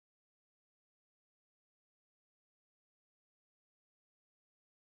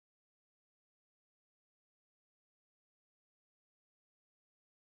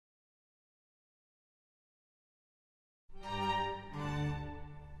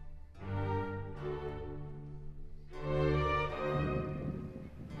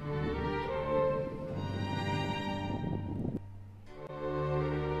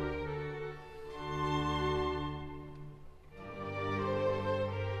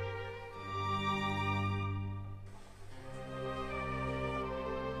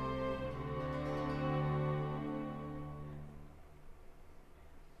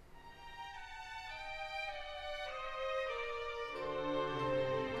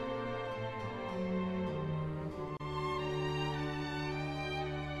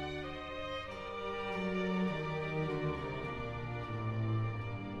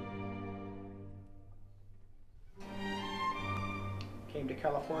to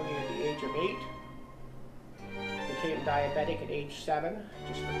California at the age of 8. Became diabetic at age 7,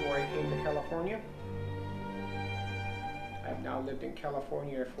 just before I came to California. I've now lived in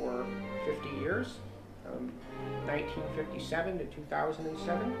California for 50 years, from 1957 to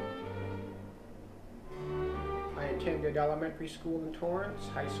 2007. I attended elementary school in Torrance,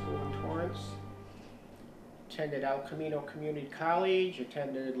 high school in Torrance, attended El Camino Community College,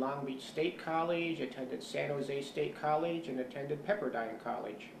 attended Long Beach State College, attended San Jose State College, and attended Pepperdine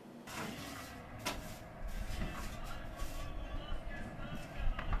College.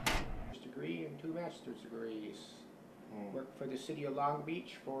 Degree and 2 master's degrees. Worked for the city of Long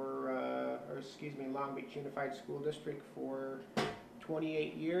Beach Long Beach Unified School District for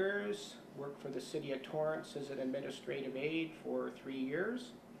 28 years. Worked for the city of Torrance as an administrative aide for 3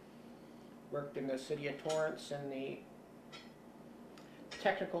 years. Worked in the city of Torrance in the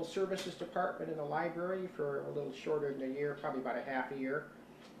technical services department in the library for a little shorter than a year, probably about a half a year.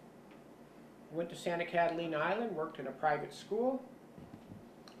 Went to Santa Catalina Island, worked in a private school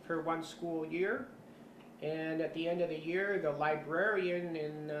for 1 school year. And at the end of the year, the librarian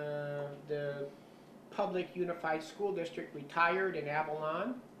in the public unified school district retired in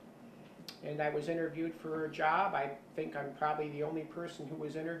Avalon. And I was interviewed for a job. I think I'm probably the only person who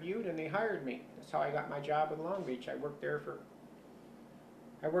was interviewed, and they hired me. That's how I got my job in Long Beach. I worked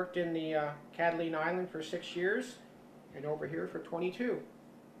in the Catalina Island for 6 years, and over here for 22.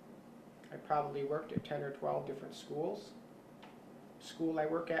 I probably worked at 10 or 12 different schools. The school I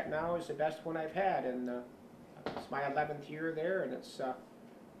work at now is the best one I've had, and it's my 11th year there, and it's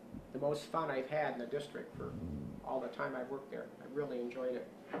the most fun I've had in the district for all the time I've worked there. I really enjoyed it.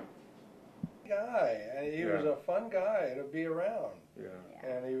 Guy, and he was a fun guy to be around.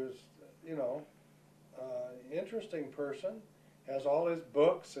 And he was, you know, interesting person. Has all his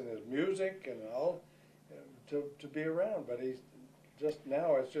books and his music and all to be around. But he's just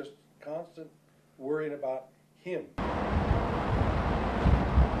now it's just constant worrying about him.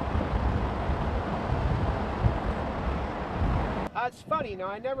 It's funny, now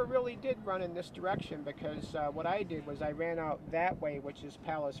I never really did run in this direction because what I did was I ran out that way, which is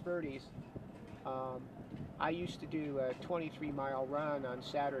Palos Verdes. I used to do a 23-mile run on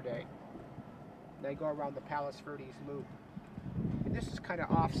Saturday, and I go around the Palos Verdes loop. And this is kind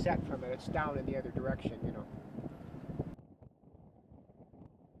of offset from it. It's down in the other direction, you know.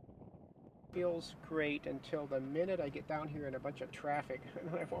 Feels great until the minute I get down here in a bunch of traffic,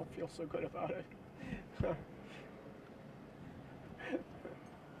 and then I won't feel so good about it.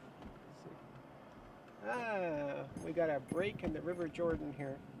 We got a break in the River Jordan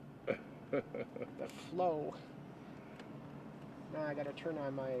here. The flow. Now I got to turn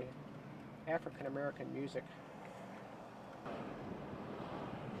on my African American music.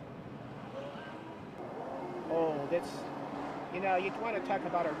 Oh, that's, you know, you want to talk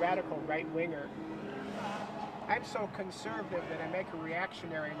about a radical right-winger. I'm so conservative that I make a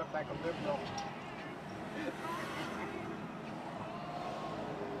reactionary look like a liberal.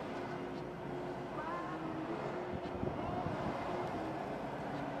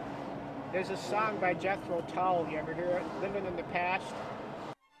 There's a song by Jethro Tull, you ever hear it? Living in the Past.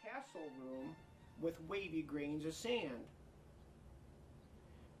 Castle room with wavy grains of sand.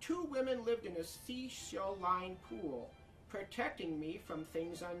 2 women lived in a seashell-lined pool, protecting me from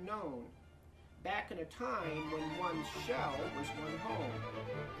things unknown. Back in a time when one's shell was one home.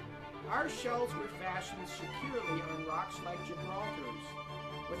 Our shells were fashioned securely on rocks like Gibraltar's,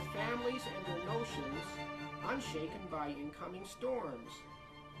 with families and their notions unshaken by incoming storms.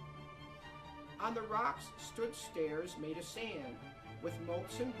 On the rocks stood stairs made of sand, with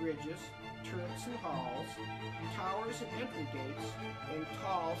moats and bridges, turrets and halls, towers and entry gates, and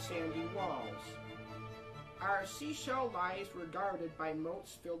tall sandy walls. Our seashell lives were guarded by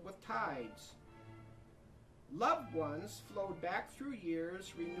moats filled with tides. Loved ones flowed back through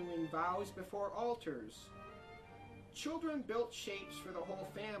years, renewing vows before altars. Children built shapes for the whole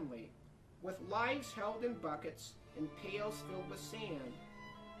family, with lives held in buckets and pails filled with sand.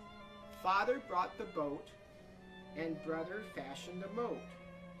 Father brought the boat, and brother fashioned the moat.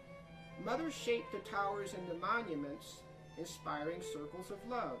 Mother shaped the towers and the monuments, inspiring circles of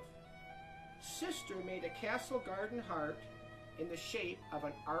love. Sister made a castle garden heart in the shape of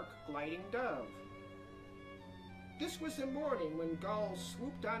an arc-gliding dove. This was the morning when gulls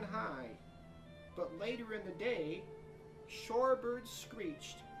swooped on high, but later in the day, shorebirds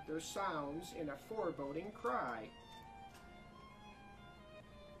screeched their sounds in a foreboding cry.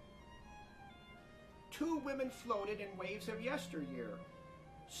 2 women floated in waves of yesteryear,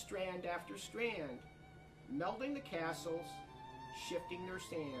 strand after strand, melding the castles, shifting their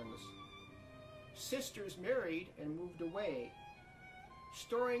sands. Sisters married and moved away.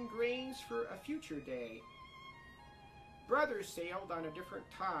 storing grains for a future day. Brothers sailed on a different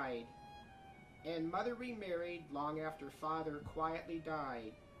tide, and mother remarried long after father quietly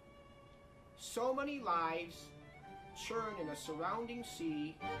died. So many lives churn in a surrounding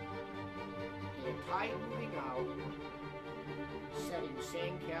sea, and a tide moving out, setting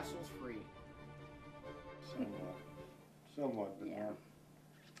sandcastles free. Somewhat, but Yeah. not.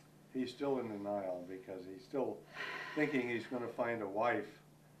 He's still in denial because he's still thinking he's going to find a wife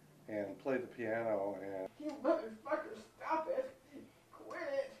and play the piano and... You motherfucker, stop it! Quit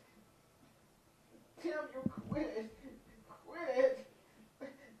it! Tim, you quit it! Quit it!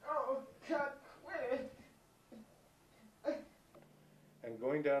 Oh, God, quit it! And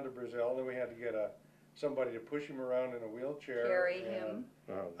going down to Brazil, then we had to get somebody to push him around in a wheelchair. Carry him.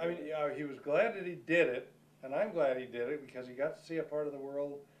 I mean, he was glad that he did it, and I'm glad he did it because he got to see a part of the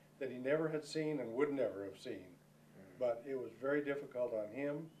world that he never had seen and would never have seen. But it was very difficult on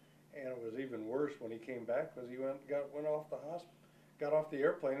him, and it was even worse when he came back because he got off the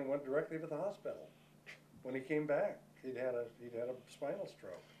airplane and went directly to the hospital. When he came back, he'd had a spinal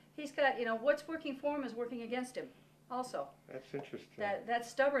stroke. He's got, what's working for him is working against him also. That's interesting. That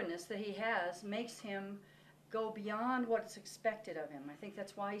stubbornness that he has makes him go beyond what's expected of him. I think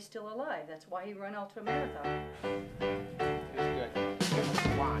that's why he's still alive. That's why he ran ultra marathon. It's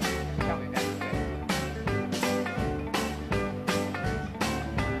good. Watch.